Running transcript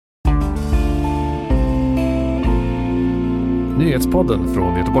Nyhetspodden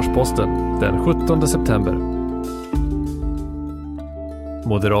från Göteborgs-Posten den 17 september.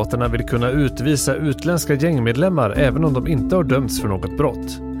 Moderaterna vill kunna utvisa utländska gängmedlemmar även om de inte har dömts för något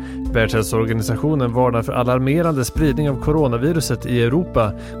brott. Världshälsoorganisationen varnar för alarmerande spridning av coronaviruset i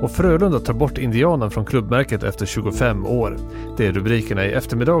Europa och Frölunda tar bort indianen från klubbmärket efter 25 år. Det är rubrikerna i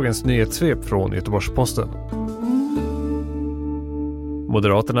eftermiddagens nyhetssvep från Göteborgs-Posten.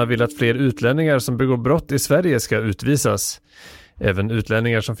 Moderaterna vill att fler utlänningar som begår brott i Sverige ska utvisas. Även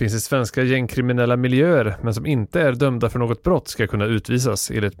utlänningar som finns i svenska gängkriminella miljöer men som inte är dömda för något brott ska kunna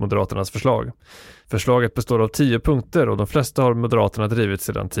utvisas enligt Moderaternas förslag. Förslaget består av 10 punkter och de flesta har Moderaterna drivit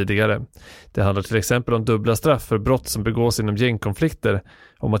sedan tidigare. Det handlar till exempel om dubbla straff för brott som begås inom gängkonflikter,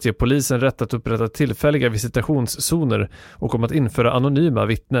 om att ge polisen rätt att upprätta tillfälliga visitationszoner och om att införa anonyma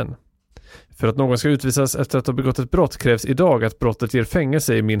vittnen. För att någon ska utvisas efter att ha begått ett brott krävs idag att brottet ger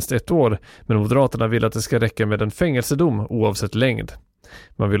fängelse i minst 1 år, men Moderaterna vill att det ska räcka med en fängelsedom oavsett längd.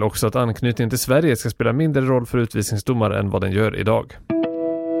 Man vill också att anknytning till Sverige ska spela mindre roll för utvisningsdomar än vad den gör idag.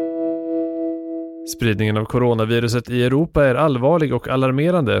 Spridningen av coronaviruset i Europa är allvarlig och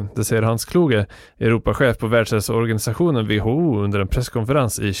alarmerande, det säger Hans Kluge, Europachef på Världshälsoorganisationen WHO under en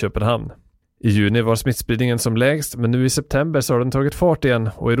presskonferens i Köpenhamn. I juni var smittspridningen som lägst, men nu i september så har den tagit fart igen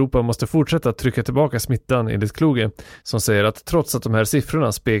och Europa måste fortsätta trycka tillbaka smittan enligt Kluge, som säger att trots att de här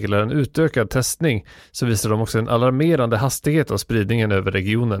siffrorna speglar en utökad testning så visar de också en alarmerande hastighet av spridningen över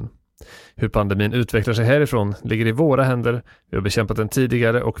regionen. Hur pandemin utvecklar sig härifrån ligger i våra händer, vi har bekämpat den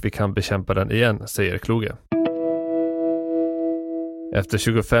tidigare och vi kan bekämpa den igen, säger Kluge. Efter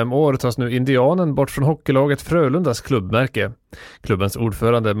 25 år tas nu indianen bort från hockeylaget Frölundas klubbmärke. Klubbens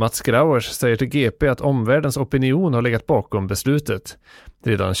ordförande Mats Grauers säger till GP att omvärldens opinion har legat bakom beslutet.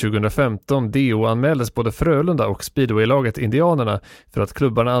 Redan 2015 DO-anmäldes både Frölunda och speedwaylaget Indianerna för att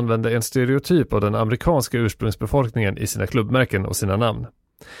klubbarna använde en stereotyp av den amerikanska ursprungsbefolkningen i sina klubbmärken och sina namn.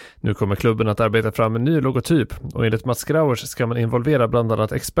 Nu kommer klubben att arbeta fram en ny logotyp och enligt Mats Grauers ska man involvera bland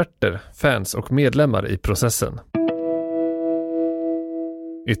annat experter, fans och medlemmar i processen.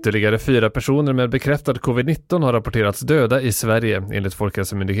 Ytterligare 4 personer med bekräftad covid-19 har rapporterats döda i Sverige enligt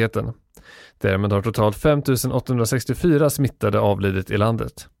Folkhälsomyndigheten. Därmed har totalt 5 864 smittade avlidit i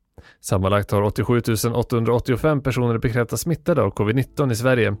landet. Sammanlagt har 87 885 personer bekräftats smittade av covid-19 i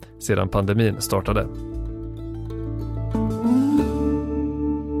Sverige sedan pandemin startade.